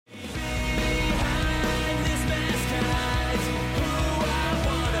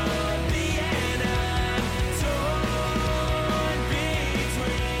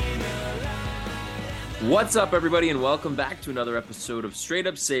What's up, everybody, and welcome back to another episode of Straight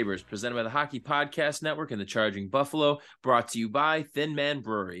Up Sabres, presented by the Hockey Podcast Network and the Charging Buffalo, brought to you by Thin Man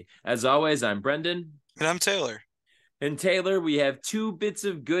Brewery. As always, I'm Brendan. And I'm Taylor. And Taylor, we have two bits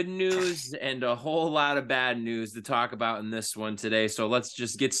of good news and a whole lot of bad news to talk about in this one today. So let's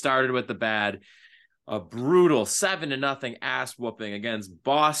just get started with the bad. A brutal 7-0 ass whooping against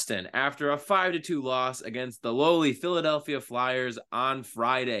Boston after a 5-2 loss against the lowly Philadelphia Flyers on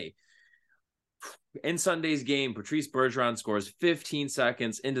Friday. In Sunday's game, Patrice Bergeron scores 15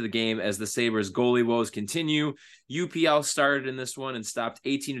 seconds into the game as the Sabres goalie woes continue. UPL started in this one and stopped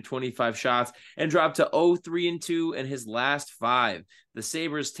 18 to 25 shots and dropped to 0-3-2 in his last five. The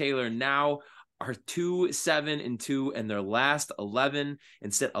Sabres, Taylor, now are 2-7-2 in their last 11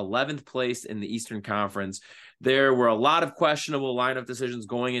 and sit 11th place in the Eastern Conference. There were a lot of questionable lineup decisions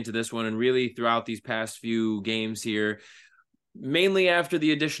going into this one and really throughout these past few games here. Mainly after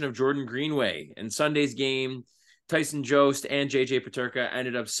the addition of Jordan Greenway. In Sunday's game, Tyson Jost and JJ Peterka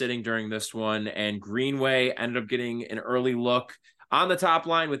ended up sitting during this one, and Greenway ended up getting an early look on the top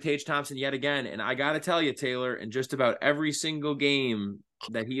line with Tage Thompson yet again. And I got to tell you, Taylor, in just about every single game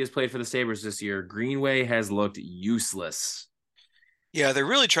that he has played for the Sabres this year, Greenway has looked useless. Yeah, they're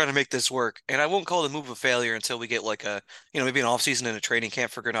really trying to make this work. And I won't call the move a failure until we get like maybe an offseason and a training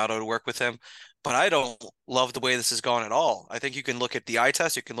camp figuring out how to work with him. But I don't love the way this has gone at all. I think you can look at the eye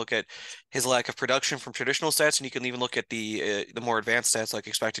test, you can look at his lack of production from traditional stats, and you can even look at the more advanced stats like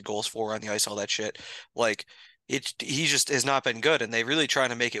expected goals for on the ice, all that shit. Like he just has not been good, and they really trying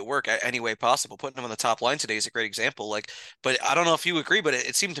to make it work any way possible. Putting him on the top line today is a great example. But I don't know if you agree, but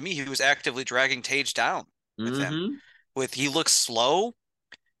it seemed to me he was actively dragging Tage down with him. He looks slow.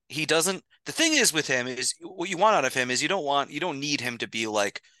 He doesn't. The thing is with him is what you want out of him is you don't need him to be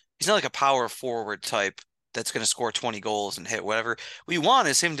like. He's not like a power forward type that's going to score 20 goals and hit whatever. What you want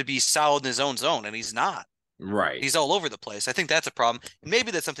is him to be solid in his own zone, and he's not. Right. He's all over the place. I think that's a problem.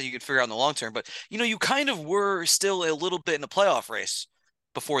 Maybe that's something you could figure out in the long term. But, you kind of were still a little bit in the playoff race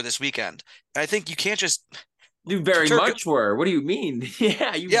before this weekend. And I think you can't just. You very much were. What do you mean?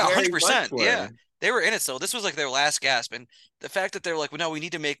 Yeah, you yeah, very 100%. much were. Yeah, they were in it. So this was like their last gasp. And the fact that they're like, well, no, we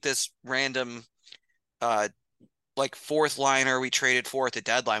need to make this random like fourth liner we traded for at the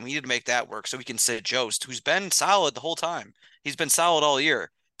deadline. We need to make that work so we can sit Jost, who's been solid the whole time. He's been solid all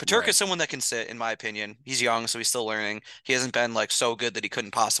year. Paterka is someone that can sit, in my opinion. He's young, so he's still learning. He hasn't been like so good that he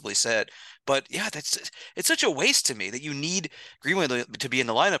couldn't possibly sit. But yeah, it's such a waste to me that you need Greenway to be in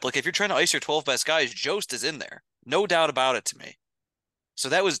the lineup. Like if you're trying to ice your 12 best guys, Jost is in there. No doubt about it to me. So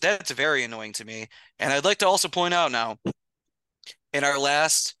that's very annoying to me. And I'd like to also point out now, in our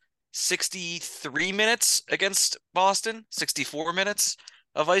last 63 minutes against Boston, 64 minutes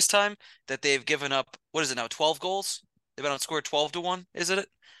of ice time, that they've given up, what is it now, 12 goals? They've been outscored 12-1, isn't it?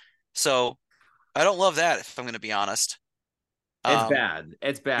 So I don't love that, if I'm going to be honest. It's bad.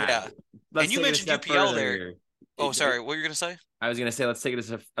 It's bad. Yeah. And you mentioned UPL there. Here. Oh, sorry. What were you going to say? I was going to say, let's take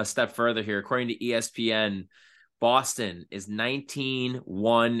it a step further here. According to ESPN, Boston is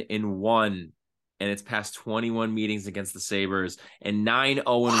 19-1-1 and it's past 21 meetings against the Sabres and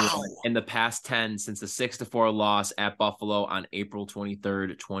 9-0-1 in the past 10 since the 6-4 loss at Buffalo on April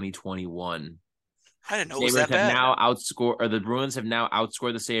 23rd, 2021. I didn't know it was that bad. The Bruins have now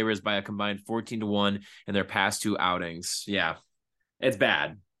outscored the Sabres by a combined 14-1 in their past two outings. Yeah, it's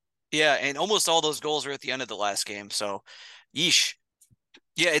bad. Yeah, and almost all those goals were at the end of the last game. So, yeesh.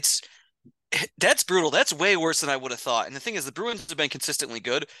 Yeah, that's brutal. That's way worse than I would have thought. And the thing is, the Bruins have been consistently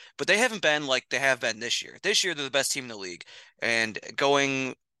good, but they haven't been like they have been this year. This year, they're the best team in the league. And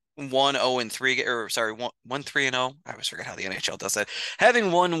going 1-0-3, or sorry, 1-3-0. I always forget how the NHL does that.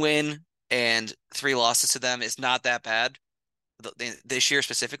 Having one win and 3 losses to them is not that bad this year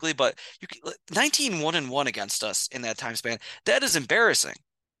specifically, but 19-1-1 against us in that time span. That is embarrassing.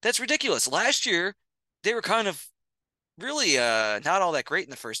 That's ridiculous. Last year, they were kind of really not all that great in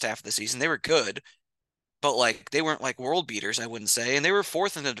the first half of the season. They were good, but like they weren't like world beaters, I wouldn't say. And they were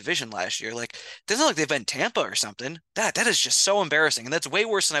 4th in the division last year. Like it's not like they've been Tampa or something. That is just so embarrassing, and that's way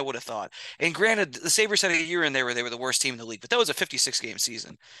worse than I would have thought. And granted, the Sabres had a year in there where they were the worst team in the league, but that was a 56-game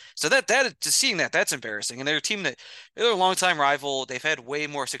season. So that just seeing that's embarrassing. And they're a team they're a longtime rival. They've had way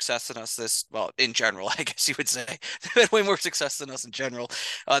more success than us in general, I guess you would say. They've had way more success than us in general.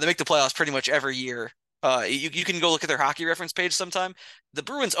 They make the playoffs pretty much every year. You can go look at their hockey reference page sometime. The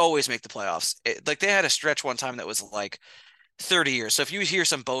Bruins always make the playoffs. Like they had a stretch one time that was like 30 years. So if you hear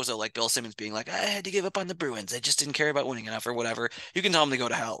some bozo like Bill Simmons being like, I had to give up on the Bruins, I just didn't care about winning enough or whatever, you can tell them to go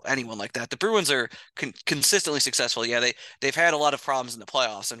to hell. Anyone like that. The Bruins are consistently successful. Yeah, they've had a lot of problems in the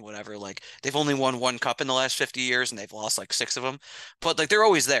playoffs and whatever. Like they've only won one cup in the last 50 years and they've lost like 6 of them. But like they're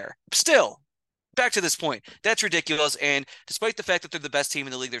always there. Still, back to this point, that's ridiculous. And despite the fact that they're the best team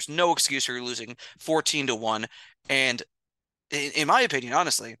in the league, there's no excuse for losing 14-1. And in my opinion,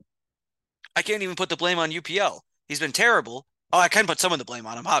 honestly, I can't even put the blame on UPL. He's been terrible. Oh, I can put some of the blame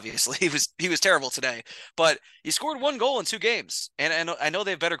on him, obviously. He was terrible today. But he scored one goal in 2 games. And I know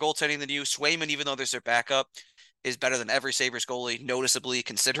they have better goaltending than you. Swayman, even though there's their backup, is better than every Sabres goalie, noticeably,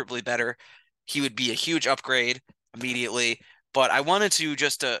 considerably better. He would be a huge upgrade immediately. But I wanted to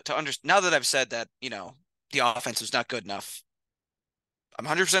just to understand now that I've said that, the offense was not good enough. I'm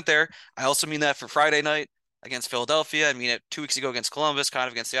 100% there. I also mean that for Friday night against Philadelphia. I mean it 2 weeks ago against Columbus, kind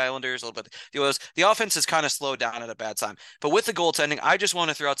of against the Islanders, a little bit. The offense has kind of slowed down at a bad time. But with the goaltending, I just want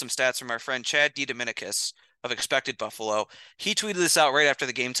to throw out some stats from our friend Chad D. Dominicus of Expected Buffalo. He tweeted this out right after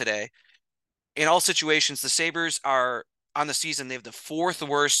the game today. In all situations, the Sabres are on the season, they have the fourth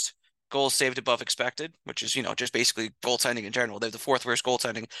worst goals saved above expected, which is, just basically goaltending in general. They have the fourth worst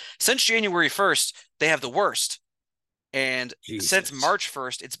goaltending. Since January 1st, they have the worst. And since Jesus. March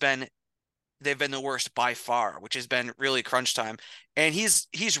 1st, they've been the worst by far, which has been really crunch time. And he's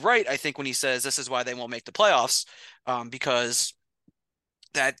right, I think, when he says this is why they won't make the playoffs, because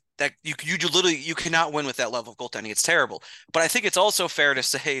that you literally you cannot win with that level of goaltending. It's terrible. But I think it's also fair to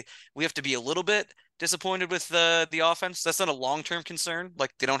say we have to be a little bit disappointed with the offense. That's not a long-term concern.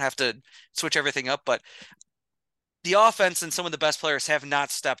 Like they don't have to switch everything up, but the offense and some of the best players have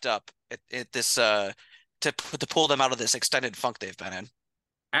not stepped up at this to pull them out of this extended funk they've been in.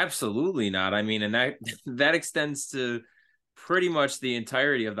 Absolutely not. I mean, and that that extends to pretty much the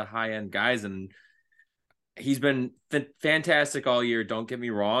entirety of the high end guys, and he's been fantastic all year. Don't get me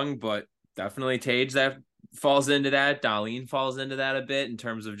wrong, but definitely Tage that falls into that. Darlene falls into that a bit in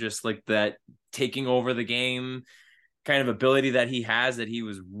terms of just like that taking over the game kind of ability that he has that he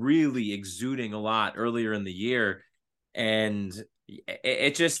was really exuding a lot earlier in the year, and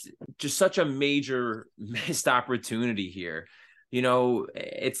it just such a major missed opportunity here.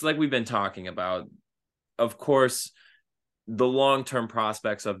 It's like we've been talking about. Of course, the long-term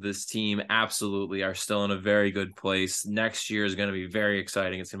prospects of this team absolutely are still in a very good place. Next year is going to be very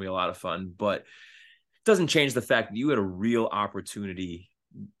exciting. It's going to be a lot of fun, but it doesn't change the fact that you had a real opportunity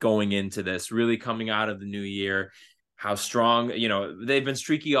going into this, really coming out of the new year. How strong, they've been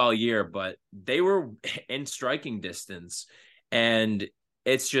streaky all year, but they were in striking distance. And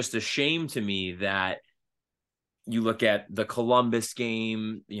it's just a shame to me that you look at the Columbus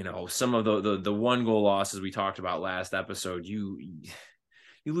game, some of the one goal losses we talked about last episode, you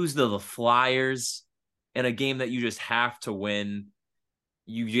lose to the Flyers in a game that you just have to win.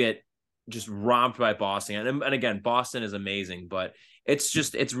 You get just romped by Boston. And again, Boston is amazing, but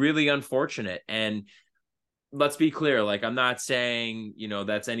it's really unfortunate. And let's be clear, like I'm not saying,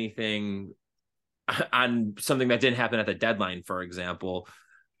 that's anything on something that didn't happen at the deadline, for example,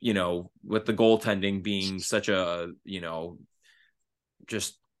 with the goaltending being such a,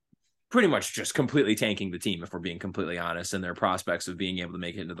 just pretty much just completely tanking the team, if we're being completely honest, and their prospects of being able to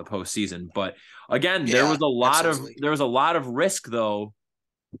make it into the postseason. But again, there Yeah, was a lot of absolutely. risk though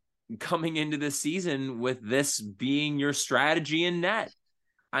coming into this season with this being your strategy in net.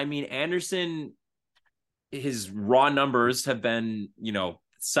 I mean, Anderson, his raw numbers have been,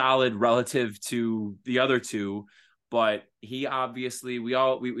 solid relative to the other two, but he obviously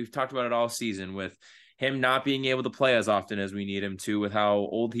we've talked about it all season with him not being able to play as often as we need him to, with how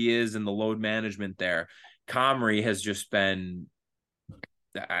old he is and the load management there. Comrie has just been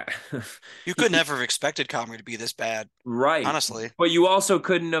You could never have expected Comrie to be this bad, right, honestly. but you also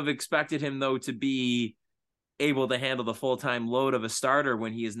couldn't have expected him though to be able to handle the full-time load of a starter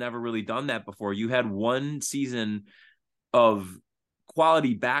when he has never really done that before. You had one season of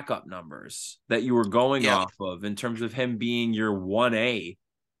quality backup numbers that you were going Yeah. off of in terms of him being your 1A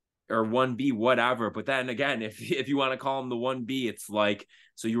or 1B, whatever. But then again, if you want to call him the 1B, it's like,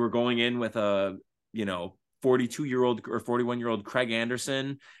 so you were going in with a, 42-year-old or 41-year-old Craig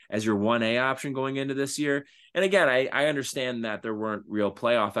Anderson as your 1A option going into this year. And again, I understand that there weren't real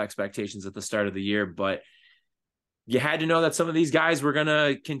playoff expectations at the start of the year, but you had to know that some of these guys were going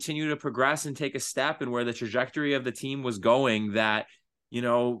to continue to progress and take a step, and where the trajectory of the team was going, that,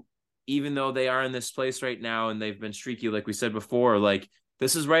 even though they are in this place right now and they've been streaky, like we said before, like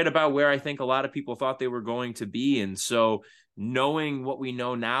this is right about where I think a lot of people thought they were going to be. And so knowing what we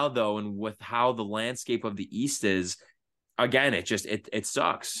know now though, and with how the landscape of the East is, again, it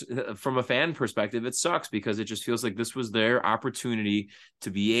sucks from a fan perspective. It sucks because it just feels like this was their opportunity to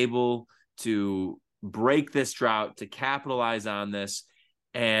be able to break this drought, to capitalize on this.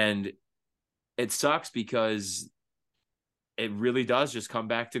 And it sucks because it really does just come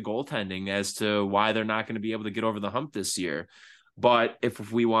back to goaltending as to why they're not going to be able to get over the hump this year. But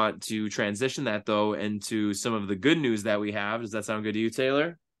if we want to transition that though into some of the good news that we have, does that sound good to you,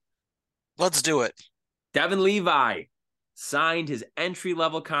 Taylor? Let's do it. Devin Levi signed his entry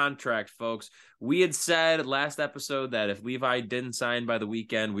level contract, folks. We had said last episode that if Levi didn't sign by the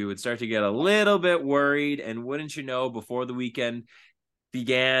weekend, we would start to get a little bit worried. And wouldn't you know, before the weekend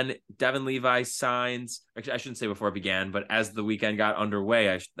began, Devin Levi signs. Actually, I shouldn't say before it began, but as the weekend got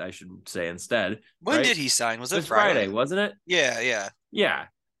underway, I should say instead, When right? did he sign? Was It it was Friday, Friday? wasn't it? Yeah, yeah. Yeah. It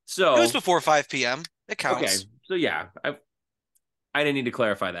was So, before 5 p.m. It okay. counts. So, yeah, I didn't need to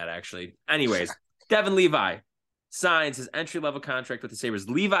clarify that actually. Anyways, Devin Levi signs his entry level contract with the Sabres.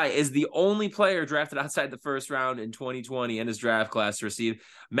 Levi is the only player drafted outside the first round in 2020 in his draft class to receive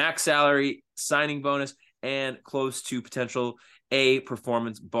max salary, signing bonus, and close to potential A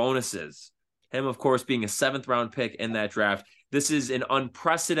performance bonuses. Him, of course, being a seventh round pick in that draft. This is an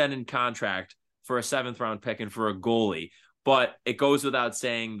unprecedented contract for a seventh round pick and for a goalie. But it goes without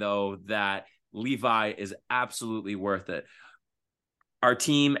saying, though, that Levi is absolutely worth it. Our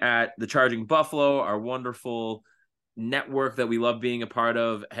team at the Charging Buffalo, our wonderful network that we love being a part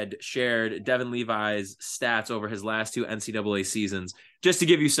of, had shared Devin Levi's stats over his last two NCAA seasons, just to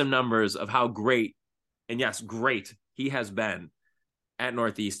give you some numbers of how great, and yes, great, he has been at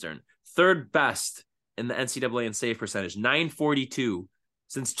Northeastern. Third best in the NCAA in save percentage, 942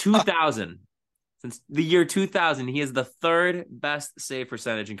 since 2000. Since the year 2000, he is the third best save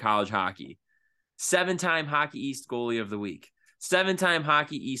percentage in college hockey. 7-time Hockey East goalie of the week, 7-time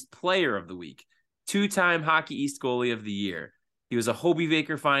Hockey East player of the week, 2-time Hockey East goalie of the year. He was a Hobey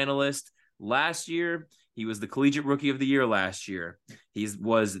Baker finalist last year. He was the Collegiate Rookie of the Year last year. He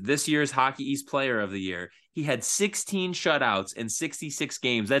was this year's Hockey East Player of the Year. He had 16 shutouts in 66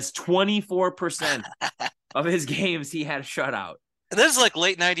 games. That's 24% of his games he had a shutout. This is like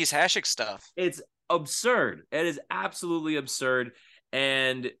late 90s Hasek stuff. It's absurd. It is absolutely absurd.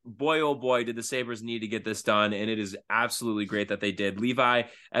 And boy, oh boy, did the Sabres need to get this done. And it is absolutely great that they did. Levi,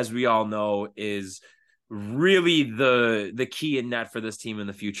 as we all know, is really the key in net for this team in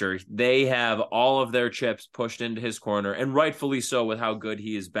the future. They have all of their chips pushed into his corner, and rightfully so with how good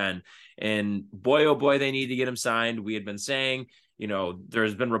he has been. And boy, oh boy, they need to get him signed. We had been saying,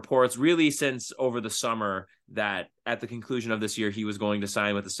 there's been reports really since over the summer that at the conclusion of this year, he was going to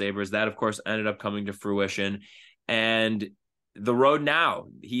sign with the Sabres. That, of course, ended up coming to fruition. And the road now,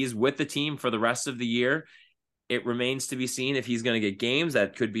 he's with the team for the rest of the year. It remains to be seen if he's going to get games.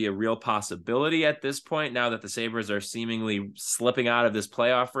 That could be a real possibility at this point, now that the Sabres are seemingly slipping out of this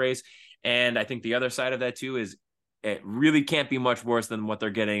playoff race. And I think the other side of that, too, is it really can't be much worse than what they're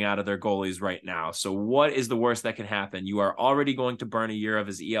getting out of their goalies right now. So what is the worst that can happen? You are already going to burn a year of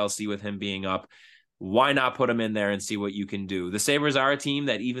his ELC with him being up. Why not put him in there and see what you can do? The Sabres are a team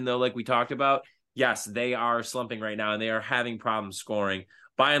that, even though, like we talked about, yes, they are slumping right now and they are having problems scoring.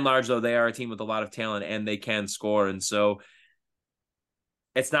 By and large, though, they are a team with a lot of talent and they can score. And so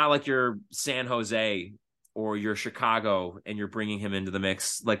it's not like you're San Jose or you're Chicago and you're bringing him into the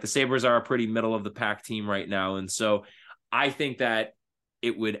mix. Like, the Sabres are a pretty middle of the pack team right now. And so I think that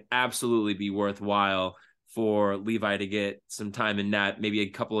it would absolutely be worthwhile for Levi to get some time in net, maybe a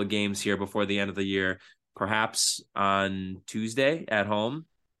couple of games here before the end of the year, perhaps on Tuesday at home,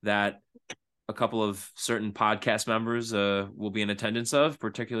 that a couple of certain podcast members will be in attendance of.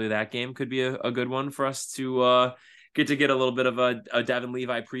 Particularly that game could be a good one for us to get a little bit of a Devin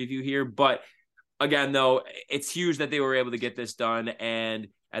Levi preview here. But again, though, it's huge that they were able to get this done. And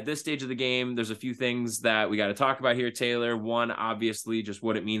at this stage of the game, there's a few things that we got to talk about here, Taylor. One, obviously, just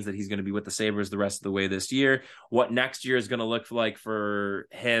what it means that he's going to be with the Sabres the rest of the way this year. What next year is going to look like for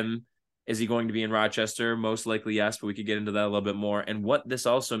him. Is he going to be in Rochester? Most likely, yes, but we could get into that a little bit more. And what this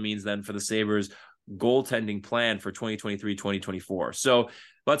also means then for the Sabres goaltending plan for 2023, 2024. So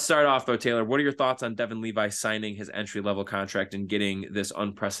let's start off, though, Taylor. What are your thoughts on Devin Levi signing his entry-level contract and getting this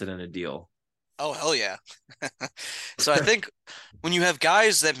unprecedented deal? Oh, hell yeah. So I think when you have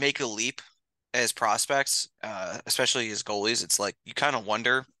guys that make a leap as prospects, especially as goalies, it's like you kind of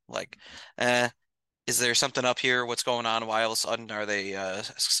wonder, like, is there something up here? What's going on? Why all of a sudden are they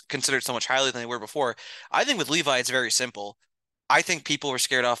considered so much higher than they were before? I think with Levi, it's very simple. I think people were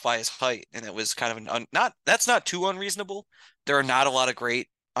scared off by his height, and it was kind of that's not too unreasonable. There are not a lot of great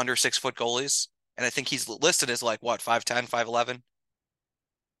under 6 foot goalies, and I think he's listed as like what, 5'10", 5'11".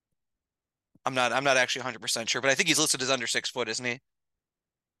 I'm not actually 100% sure, but I think he's listed as under 6 foot, isn't he?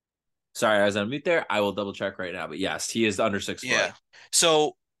 Sorry, I was on mute there. I will double check right now. But yes, he is under 6 foot. Yeah.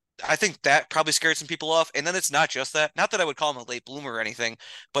 So I think that probably scared some people off. And then it's not just that. Not that I would call him a late bloomer or anything,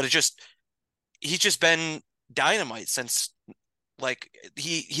 but he's just been dynamite since Like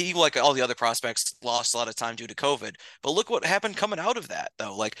he like all the other prospects lost a lot of time due to COVID. But look what happened coming out of that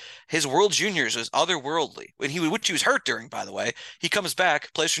though. Like his World Juniors was otherworldly. Which he was hurt during, by the way. He comes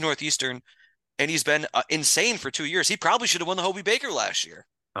back, plays for Northeastern, and he's been insane for 2 years. He probably should have won the Hobie Baker last year.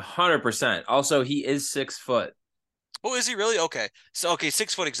 100%. Also, he is 6 foot. Oh, is he really? Okay. So okay,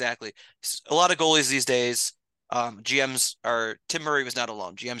 6 foot exactly. A lot of goalies these days. GMs are Tim Murray was not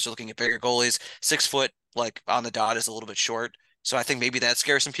alone. GMs are looking at bigger goalies. 6 foot, like on the dot, is a little bit short. So I think maybe that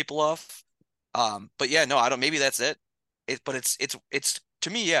scares some people off. But yeah, no, I don't. Maybe that's it. But it's to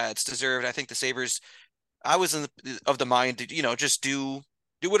me, yeah, it's deserved. I think the Sabres. I was of the mind to just do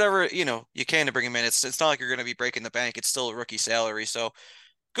whatever you can to bring him in. It's not like you're going to be breaking the bank. It's still a rookie salary, so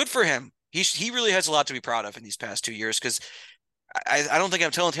good for him. He really has a lot to be proud of in these past 2 years because I don't think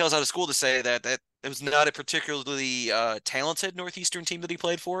I'm telling tales out of school to say that it was not a particularly talented Northeastern team that he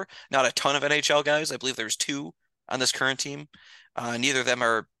played for. Not a ton of NHL guys. I believe there's two on this current team. Neither of them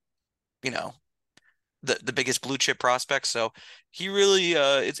are, you know, the biggest blue chip prospects. So he really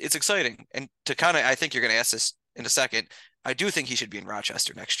it's exciting. And to kind of I think you're going to ask this in a second. I do think he should be in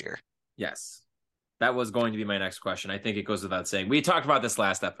Rochester next year. Yes. That was going to be my next question. I think it goes without saying. We talked about this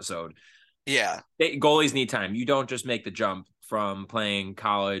last episode. Yeah. Goalies need time. You don't just make the jump from playing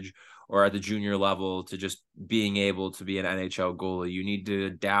college or at the junior level to just being able to be an NHL goalie. You need to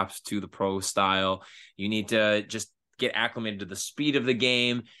adapt to the pro style. You need to just get acclimated to the speed of the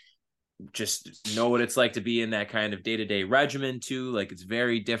game. Just know what it's like to be in that kind of day-to-day regimen too. Like it's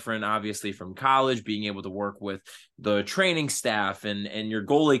very different, obviously, from college, being able to work with the training staff and your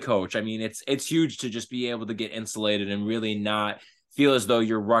goalie coach. I mean, it's huge to just be able to get insulated and really not feel as though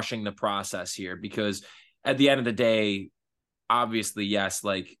you're rushing the process here, because at the end of the day, obviously, yes,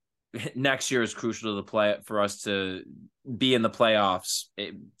 like next year is crucial to the play for us to be in the playoffs.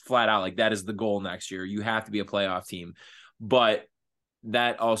 Flat out, like that is the goal next year. You have to be a playoff team, but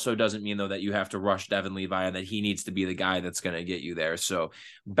that also doesn't mean though that you have to rush Devin Levi and that he needs to be the guy that's going to get you there. So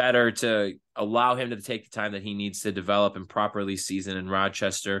better to allow him to take the time that he needs to develop and properly season in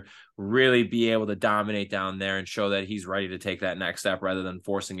Rochester, really be able to dominate down there and show that he's ready to take that next step rather than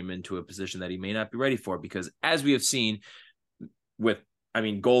forcing him into a position that he may not be ready for. Because as we have seen with, I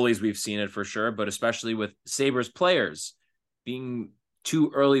mean, goalies, we've seen it for sure, but especially with Sabres players being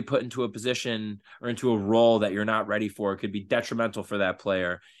too early put into a position or into a role that you're not ready for, it could be detrimental for that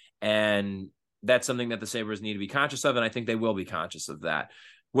player. And that's something that the Sabres need to be conscious of. And I think they will be conscious of that.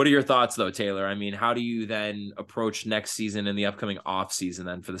 What are your thoughts though, Taylor? I mean, how do you then approach next season and the upcoming off season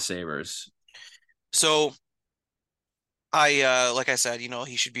then for the Sabres? So like I said,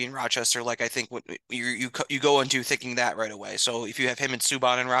 he should be in Rochester. Like I think when you go into thinking that right away. So if you have him and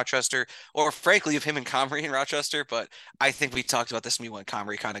Subban in Rochester, or frankly, if him and Comrie in Rochester, but I think we talked about this me when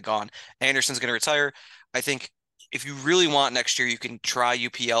Comrie kind of gone. Anderson's going to retire. I think if you really want next year, you can try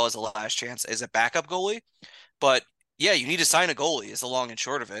UPL as a last chance as a backup goalie. But yeah, you need to sign a goalie is the long and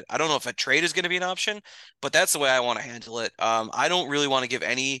short of it. I don't know if a trade is going to be an option, but that's the way I want to handle it. I don't really want to give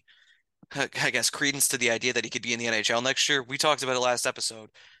any I guess, credence to the idea that he could be in the NHL next year. We talked about it last episode.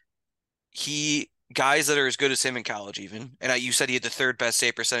 Guys that are as good as him in college, even, and you said he had the third best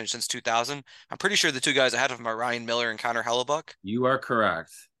save percentage since 2000. I'm pretty sure the two guys ahead of him are Ryan Miller and Connor Hellebuck. You are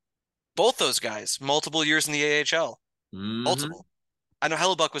correct. Both those guys, multiple years in the AHL, Mm-hmm. multiple. I know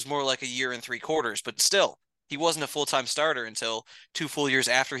Hellebuck was more like a year and 3/4, but still, he wasn't a full-time starter until 2 full years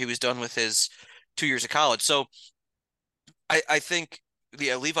after he was done with his 2 years of college. So I think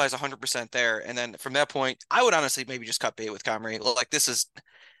yeah, Levi's 100% there. And then from that point, I would honestly maybe just cut bait with Comrie. Like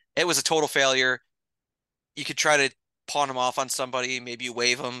it was a total failure. You could try to pawn him off on somebody. Maybe you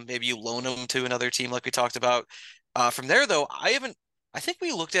waive him. Maybe you loan him to another team like we talked about. From there, though, I think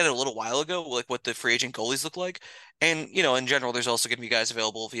we looked at it a little while ago, like what the free agent goalies look like. And, in general, there's also going to be guys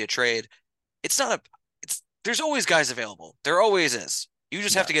available via trade. It's not a, there's always guys available. There always is. You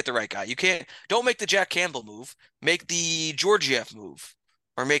just have Yeah. to get the right guy. Don't make the Jack Campbell move. Make the Georgiev move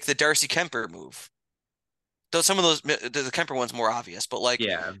or make the Darcy Kemper move. Though some of those the Kemper one's more obvious, but like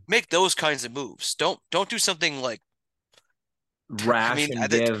Yeah. make those kinds of moves. Don't do something like I Rash mean I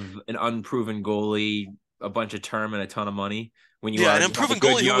and think give an unproven goalie a bunch of term and a ton of money when you yeah, an already have a unproven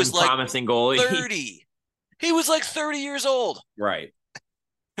good goalie who young was like promising goalie. 30. He was like 30 years old. Right.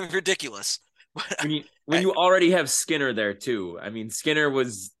 Ridiculous. When you already have Skinner there too. I mean, Skinner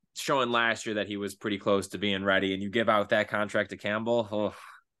was showing last year that he was pretty close to being ready, and you give out that contract to Campbell. Oh,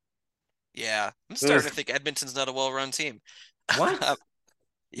 Yeah, I'm starting ugh. to think Edmonton's not a well-run team. What?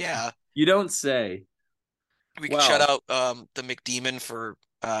 Yeah, You don't say. we could shut Well, out the McDemon for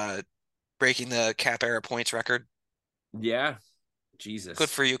breaking the cap era points record. yeah. Good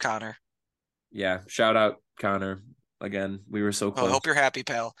Jesus. for you, Connor. Yeah. Shout out Connor. Again, we were so Oh, I hope close. you're happy,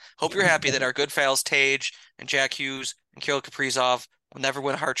 pal. Hope you're happy that our good pals Tage and Jack Hughes and Kirill Kaprizov will never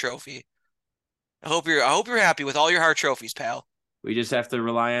win a Hart Trophy. I hope you're happy with all your Hart trophies, pal. We just have to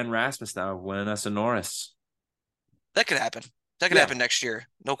rely on Rasmus now winning us a Norris. That could happen. That could Yeah, happen next year,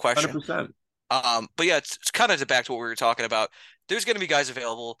 no question. 100%. But yeah, it's kind of back to what we were talking about. There's going to be guys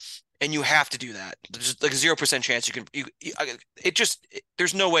available, and you have to do that. There's like a 0% chance you can.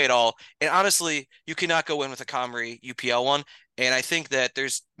 There's no way at all. And honestly, you cannot go in with a Comrie UPL one. And I think that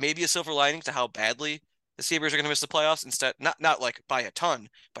there's maybe a silver lining to how badly the Sabres are going to miss the playoffs. Instead, not like by a ton,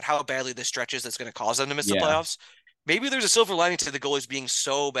 but how badly this stretches that's going to cause them to miss the Yeah. playoffs. Maybe there's a silver lining to the goalies being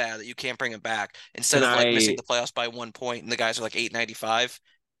so bad that you can't bring them back instead Can of like missing I the playoffs by 1 point and the guys are like 895.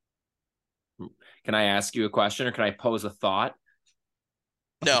 can I ask you a question or can I pose a thought?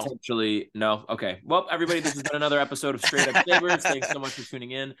 No. Potentially, no. Okay. Well, everybody, this has been another episode of Straight Up Sabres. Thanks so much for tuning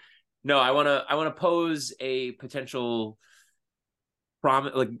in. No, I wanna pose a potential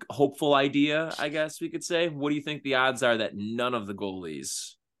like hopeful idea, I guess we could say. What do you think the odds are that none of the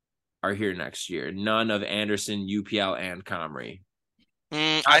goalies are here next year? None of Anderson, UPL, and Comrie.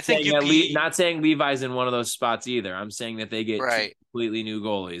 I think Not saying Levi's in one of those spots either. I'm saying that they get two right. completely new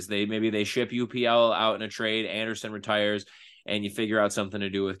goalies. They ship UPL out in a trade. Anderson retires, and you figure out something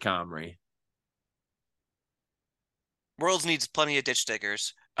to do with Comrie. Worlds needs plenty of ditch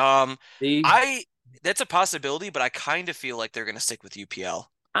diggers. See, I That's a possibility, but I kind of feel like they're going to stick with UPL.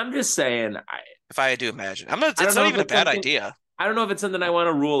 I'm just saying. If I had to imagine, I'm not. I don't It's not know if even a it's bad something. idea. I don't know if it's something I want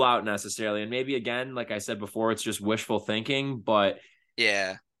to rule out necessarily. And maybe again, like I said before, it's just wishful thinking. But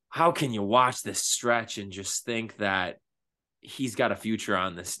Yeah. how can you watch this stretch and just think that he's got a future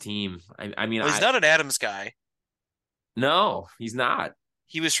on this team? I mean, Well, he's I not an Adams guy. no, he's not.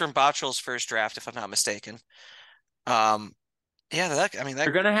 He was from Bottrell's first draft, if I'm not mistaken. Um, yeah, that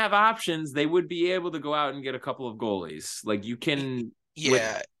They're gonna have options. They would be able to go out and get a couple of goalies. Like you can with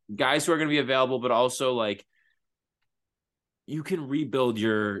yeah, guys who are gonna be available, but also like you can rebuild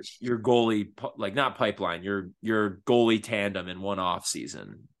your goalie like not pipeline, your goalie tandem in one off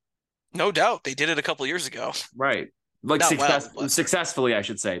season. no doubt. They did it a couple years ago. Right. Like Not well, but successfully, I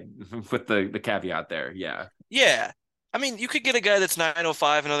should say, with the caveat there. Yeah. yeah. I mean, you could get a guy that's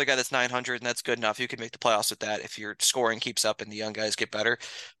 905, another guy that's 900, and that's good enough. You could make the playoffs with that if your scoring keeps up and the young guys get better.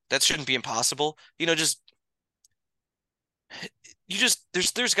 That shouldn't be impossible.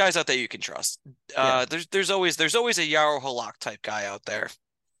 There's guys out there you can trust. Yeah. There's always a Yarrow Halak type guy out there.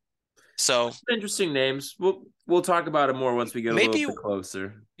 So Interesting names. We'll talk about it more once we get a little maybe bit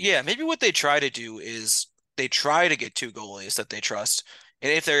closer. yeah, maybe what they try to do is they try to get two goalies that they trust,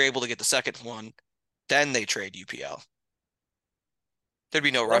 and if they're able to get the second one, then they trade UPL. There'd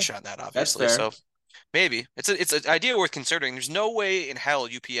be no Yeah, rush on that, that's obviously. fair. So maybe it's an idea worth considering. There's no way in hell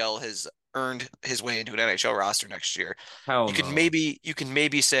UPL has earned his way into an NHL roster next year. Hell no. You can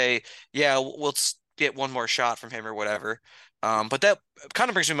maybe say, yeah, we'll get one more shot from him or whatever. But that kind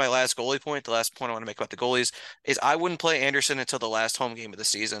of brings me to my last goalie point. The last point I want to make about the goalies is I wouldn't play Anderson until the last home game of the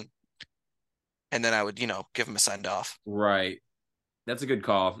season, and then I would, give him a send off. Right. That's a good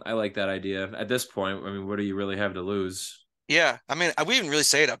call. I like that idea. At this point, I mean, what do you really have to lose? Yeah, I mean, we didn't really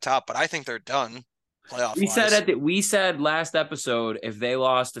say it up top, but I think they're done playoff wise. We said last episode if they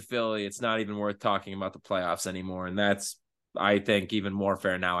lost to Philly, it's not even worth talking about the playoffs anymore, and that's I think even more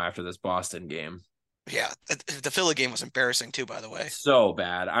fair now after this Boston game. Yeah, the Philly game was embarrassing too, by the way. So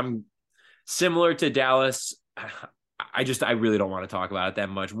bad. I'm similar to Dallas. I really don't want to talk about it that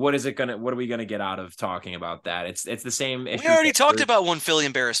much. What are we gonna get out of talking about that? It's the same We issue. already talked about one Philly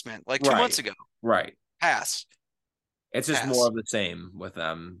embarrassment like 2 months Right. ago. Right. Pass, It's just more pass. of the same with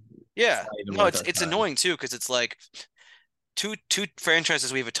them. It's Yeah, not even no, worth it's our it's time. annoying too because it's like two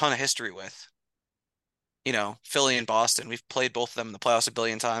franchises we have a ton of history with. Philly and Boston. We've played both of them in the playoffs a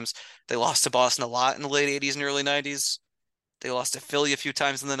billion times. They lost to Boston a lot in the late 80s and early 90s. They lost to Philly a few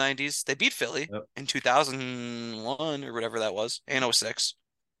times in the 90s. They beat Philly Yep. in 2001 or whatever that was, and '06.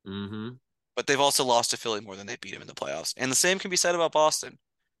 Mm-hmm. But they've also lost to Philly more than they beat him in the playoffs. And the same can be said about Boston.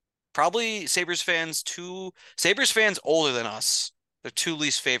 Probably Sabres fans older than us. They're two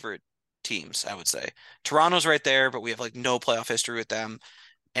least favorite teams, I would say. Toronto's right there, but we have like no playoff history with them.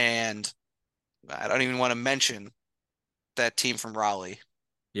 And I don't even want to mention that team from Raleigh.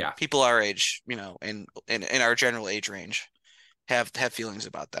 Yeah. People our age, in our general age range have feelings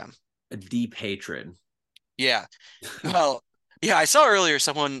about them. A deep hatred. Yeah. Well, yeah, I saw earlier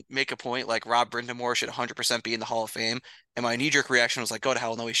someone make a point like Rob Brindamore should 100% be in the Hall of Fame, and my knee-jerk reaction was like, "Go to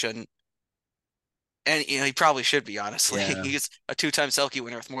hell, no, he shouldn't." And he probably should be, honestly. Yeah. He's a two-time Selke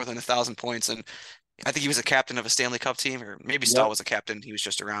winner with more than 1,000 points, and I think he was a captain of a Stanley Cup team, or maybe Stahl Yep. was a captain. He was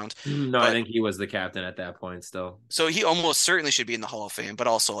just around. No, I But think he was the captain at that point still. so he almost certainly should be in the Hall of Fame, but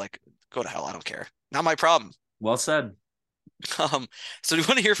also like go to hell. I don't care. Not my problem. Well said. Um, so do you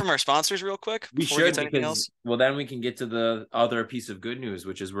want to hear from our sponsors real quick We before we get should to anything because else? well then we can get to the other piece of good news,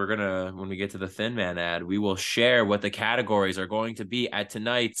 which is we're gonna when we get to the Thin Man ad, we will share what the categories are going to be at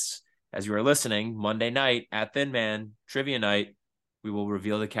tonight's, as you are listening, Monday night at Thin Man Trivia Night. We will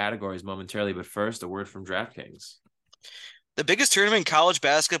reveal the categories momentarily, but first a word from DraftKings. The biggest tournament in college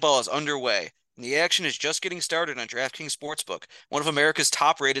basketball is underway, and the action is just getting started on DraftKings Sportsbook, one of America's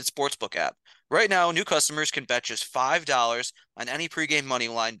top-rated sportsbook app. Right now, new customers can bet just $5 on any pregame money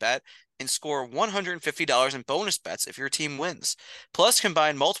line bet and score $150 in bonus bets if your team wins. Plus,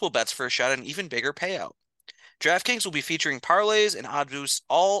 combine multiple bets for a shot at an even bigger payout. DraftKings will be featuring parlays and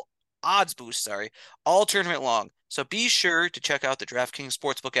odds boosts, all tournament long. So be sure to check out the DraftKings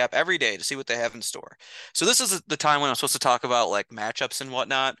Sportsbook app every day to see what they have in store. So this is the time when I'm supposed to talk about like matchups and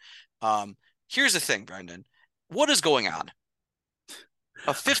whatnot. Um, Here's the thing, Brendan. What is going on?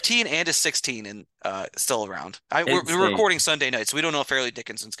 A 15 and a 16 and still around. Penn We're State. recording Sunday night, so we don't know if Fairleigh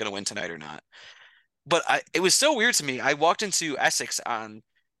Dickinson's going to win tonight or not. But it was so weird to me. I walked into Essex on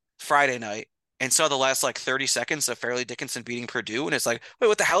Friday night and saw the last like 30 seconds of Fairleigh Dickinson beating Purdue, and it's like, wait,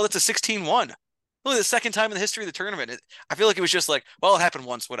 what the hell? That's a 16-1. Only the second time in the history of the tournament. I feel like it was just like, well, it happened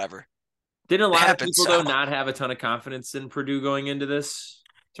once, whatever. Didn't a It lot of happened. people So though not have a ton of confidence in Purdue going into this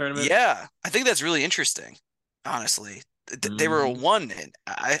tournament? yeah, I think that's really interesting. Honestly, they were a Mm-hmm. one, and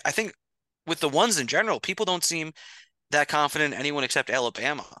I think with the ones in general, people don't seem that confident in anyone except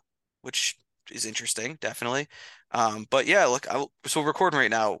Alabama, which is interesting, definitely. But yeah, look, so we're recording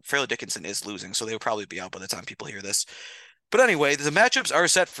right now. Fairleigh Dickinson is losing, so they'll probably be out by the time people hear this. But anyway, the matchups are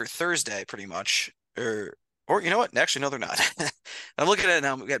set for Thursday, pretty much. Or you know what? Actually, no, they're not. I'm looking at it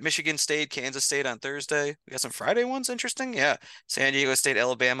now. We got Michigan State, Kansas State on Thursday. We got some Friday ones. Interesting. Yeah. San Diego State,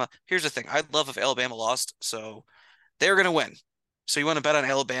 Alabama. Here's the thing. I'd love if Alabama lost, so they're gonna win. So you want to bet on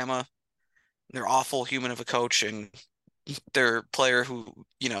Alabama? They're awful human of a coach and their player who,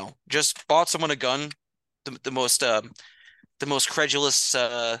 just bought someone a gun, the, the most uh, the most credulous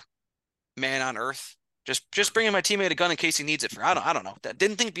man on earth. Just bringing my teammate a gun in case he needs it for I don't know.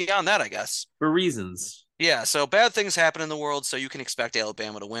 Didn't think beyond that, I guess. For reasons. Yeah, so bad things happen in the world, so you can expect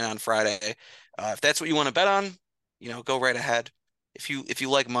Alabama to win on Friday. If that's what you want to bet on, go right ahead. If you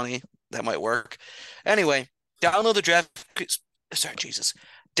like money, that might work. Anyway, download the draft. Sorry, Jesus.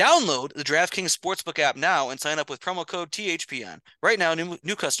 Download the DraftKings Sportsbook app now and sign up with promo code THPN. Right now,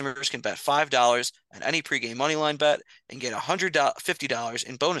 new customers can bet $5 on any pregame moneyline bet and get $150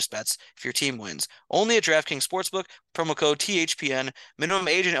 in bonus bets if your team wins. Only at DraftKings Sportsbook, promo code THPN. Minimum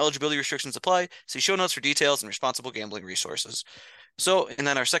age and eligibility restrictions apply. See show notes for details and responsible gambling resources. So, and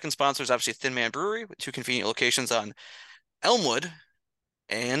then our second sponsor is obviously Thin Man Brewery with two convenient locations on Elmwood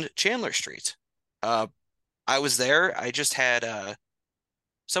and Chandler Street. Uh, I was there. I just had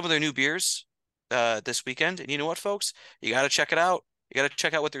some of their new beers this weekend. And you know what, folks? You got to check it out. You got to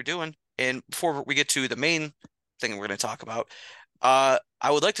check out what they're doing. And before we get to the main thing we're going to talk about, I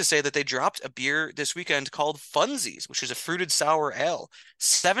would like to say that they dropped a beer this weekend called Funsies, which is a fruited sour ale,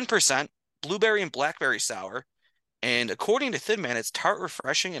 7% blueberry and blackberry sour. And according to Thin Man, it's tart,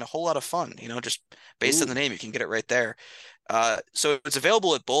 refreshing, and a whole lot of fun. Just based on the Ooh. name, you can get it right there. So it's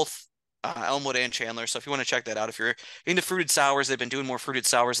available at both Elmwood and Chandler. So if you want to check that out, if you're into fruited sours, they've been doing more fruited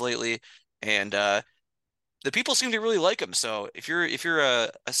sours lately, and the people seem to really like them. So if you're a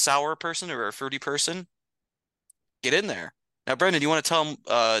sour person or a fruity person, get in there. Now, Brendan, do you want to tell them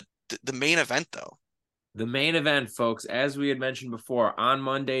the main event though? The main event, folks, as we had mentioned before, on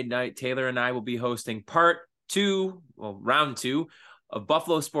Monday night, Taylor and I will be hosting round two of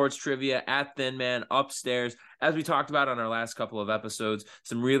Buffalo Sports Trivia at Thin Man upstairs. As we talked about on our last couple of episodes,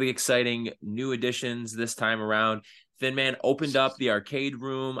 some really exciting new additions this time around. Thin Man opened up the arcade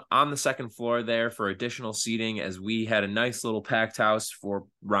room on the second floor there for additional seating as we had a nice little packed house for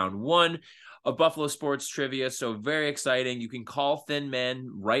round one of Buffalo Sports Trivia. So very exciting. You can call Thin Man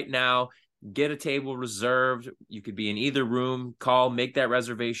right now, get a table reserved. You could be in either room. Call, make that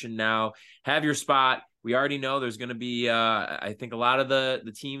reservation now. Have your spot. We already know there's going to be, I think, a lot of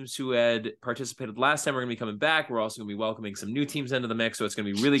the teams who had participated last time are going to be coming back. We're also going to be welcoming some new teams into the mix, so it's going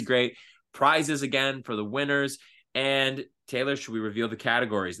to be really great. Prizes again for the winners. And Taylor, should we reveal the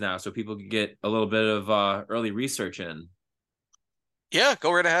categories now so people can get a little bit of early research in? Yeah,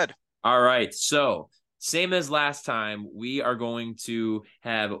 go right ahead. All right. So Same as last time, we are going to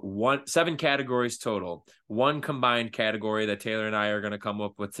have 7 categories total. 1 combined category that Taylor and I are going to come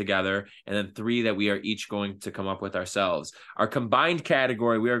up with together, and then 3 that we are each going to come up with ourselves. Our combined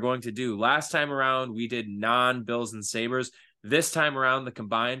category we are going to do, last time around, we did non-Bills and Sabres. This time around, the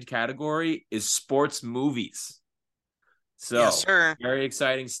combined category is sports movies. Yes, So, sir. very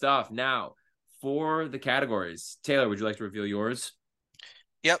exciting stuff. Now, for the categories, Taylor, would you like to reveal yours?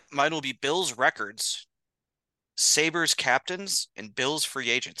 Yep, mine will be Bills records, Sabres captains, and Bills free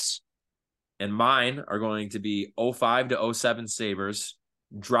agents. And mine are going to be '05 to '07 Sabres,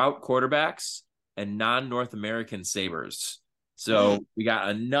 drought quarterbacks, and non-North American Sabres. Hmm. So we got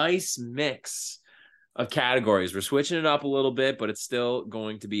a nice mix of categories. We're switching it up a little bit, but it's still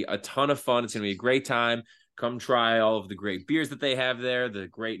going to be a ton of fun. It's going to be a great time. Come try all of the great beers that they have there, the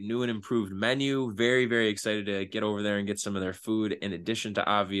great new and improved menu. Very, very excited to get over there and get some of their food in addition to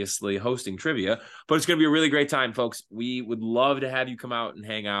obviously hosting trivia. But it's going to be a really great time, folks. We would love to have you come out and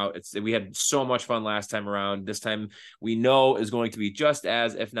hang out. We had so much fun last time around. This time we know is going to be just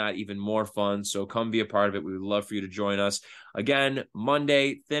as, if not even more fun. So come be a part of it. We would love for you to join us. Again,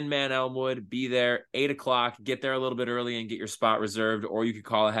 Monday, Thin Man Elmwood, be there 8 o'clock. Get there a little bit early and get your spot reserved, or you could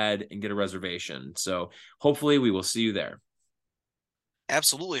call ahead and get a reservation. So hopefully we will see you there.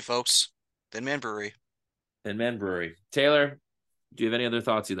 Absolutely, folks. Thin Man Brewery. Thin Man Brewery. Taylor, do you have any other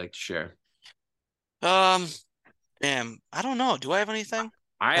thoughts you'd like to share? Um, damn, I don't know. Do I have anything?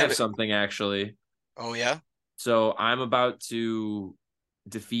 I Have have it? something actually. Oh yeah. So I'm about to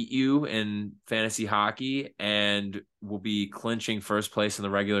defeat you in fantasy hockey and will be clinching first place in the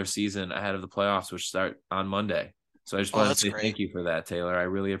regular season ahead of the playoffs, which start on Monday. So I just Oh, wanted to that's say great. thank you for that, Taylor. I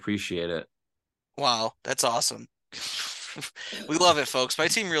really appreciate it. Wow, that's awesome. We love it, folks. My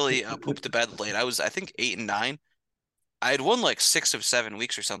team really pooped the bed late. I think 8 and 9. I had won like 6 of 7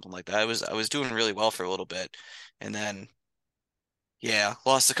 weeks or something like that. I was doing really well for a little bit, and then yeah,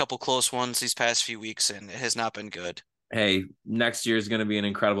 lost a couple close ones these past few weeks, and it has not been good. Hey, next year is going to be an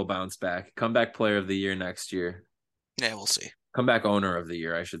incredible bounce back. Comeback player of the year next year. Yeah, we'll see. Comeback owner of the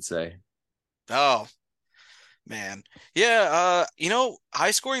year, I should say. Oh man, yeah.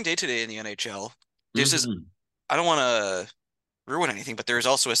 High scoring day today in the NHL. There's this. Mm-hmm. I don't want to ruin anything, but there is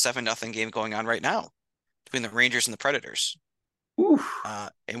also a 7-0 game going on right now between the Rangers and the Predators.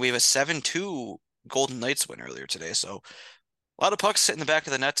 And we have a 7-2 Golden Knights win earlier today. So a lot of pucks sit in the back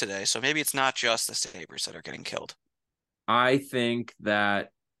of the net today. So maybe it's not just the Sabres that are getting killed. I think that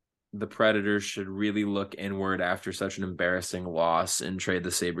the Predators should really look inward after such an embarrassing loss and trade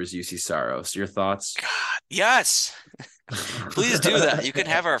the Sabres UC Saros. Your thoughts? God, yes. Please do that. You can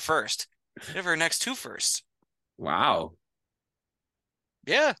have our first. You have our next 2 firsts. Wow.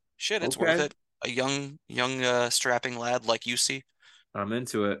 Yeah, shit, it's worth Okay. it. A young, strapping lad like you see. I'm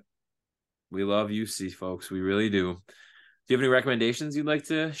into it. We love UC, folks. We really do. Do you have any recommendations you'd like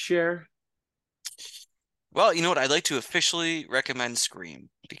to share? Well, you know what? I'd like to officially recommend Scream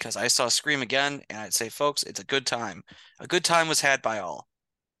because I saw Scream again, and I'd say, folks, it's a good time. A good time was had by all,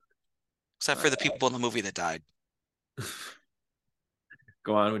 except for the people in the movie that died.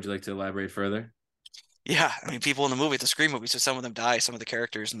 Go on. Would you like to elaborate further? Yeah, I mean, people in the movie, the Scream movie, so some of them die, some of the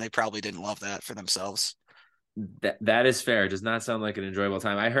characters, and they probably didn't love that for themselves. That is fair. It does not sound like an enjoyable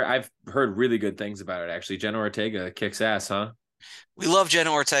time. I've heard really good things about it actually. Jenna Ortega kicks ass, huh? We love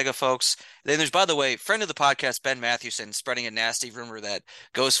Jenna Ortega, folks. Then there's, by the way, friend of the podcast, Ben Mathewson, spreading a nasty rumor that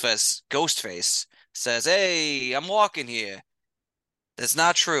Ghostface says, "Hey, I'm walking here." That's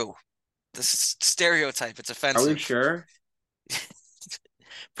not true. This is stereotype. It's Are we offensive. sure?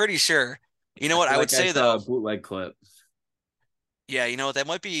 Pretty sure. You know I what feel I would like I say saw a though? bootleg clip. Yeah, you know what? That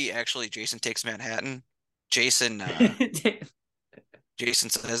might be actually Jason Takes Manhattan. Jason, Jason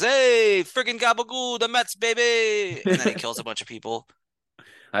says, "Hey, friggin' gabagool, the Mets, baby!" And then he kills a bunch of people.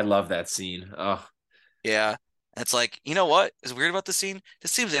 I love that scene. Oh, Yeah. It's like, you know what is weird about the scene?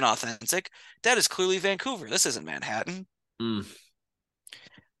 This seems inauthentic. That is clearly Vancouver. This isn't Manhattan. mm.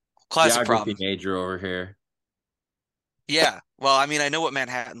 Classic Geography problem. major over here. Yeah. Well, I mean, I know what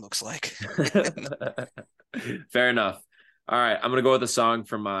Manhattan looks like. Fair enough. All right, I'm gonna go with a song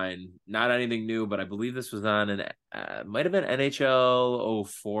for mine. Not anything new, but I believe this was on an might have been NHL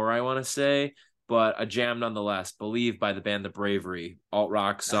 '04, I want to say, but a jam nonetheless. "Believe" by the band The Bravery, alt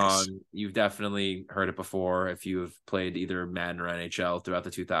rock Nice. song. You've definitely heard it before if you've played either Madden or NHL throughout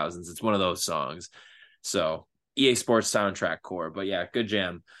the 2000s. It's one of those songs. So EA Sports soundtrack core, but yeah, good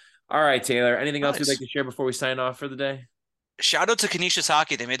jam. All right, Taylor. Anything else you'd like Nice. to share before we sign off for the day? Shout out to Canisius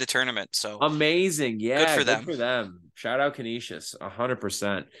Hockey. They made the tournament, so Amazing. good Yeah, for good them. for them. Shout out Canisius,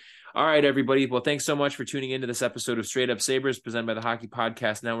 100%. All right, everybody. Well, thanks so much for tuning into this episode of Straight Up Sabres, presented by the Hockey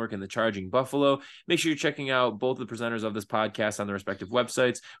Podcast Network and the Charging Buffalo. Make sure you're checking out both the presenters of this podcast on their respective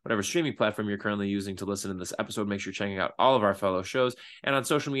websites, whatever streaming platform you're currently using to listen to this episode. Make sure you're checking out all of our fellow shows. And on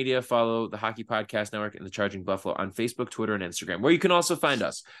social media, follow the Hockey Podcast Network and the Charging Buffalo on Facebook, Twitter, and Instagram, where you can also find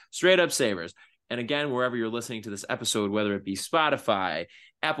us, Straight Up Sabres. And again, wherever you're listening to this episode, whether it be Spotify,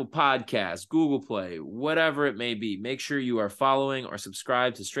 Apple Podcasts, Google Play, whatever it may be, make sure you are following or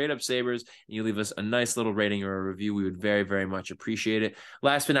subscribed to Straight Up Sabres, and you leave us a nice little rating or a review. We would very, very much appreciate it.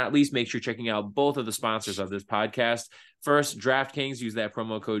 Last but not least, make sure you're checking out both of the sponsors of this podcast. First, DraftKings. Use that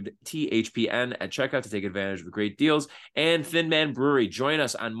promo code THPN at checkout to take advantage of the great deals. And Thin Man Brewery. Join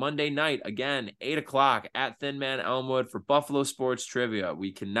us on Monday night, again, 8 o'clock at Thin Man Elmwood for Buffalo Sports Trivia.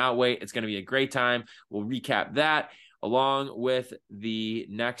 We cannot wait. It's going to be a great time. We'll recap that along with the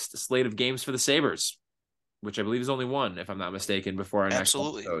next slate of games for the Sabres, which I believe is only one, if I'm not mistaken, before our next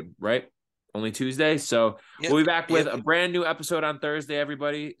episode, right? Only Tuesday. So we'll be back with a brand new episode on Thursday,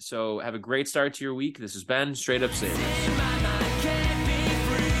 everybody. So have a great start to your week. This has been Straight Up Sabres.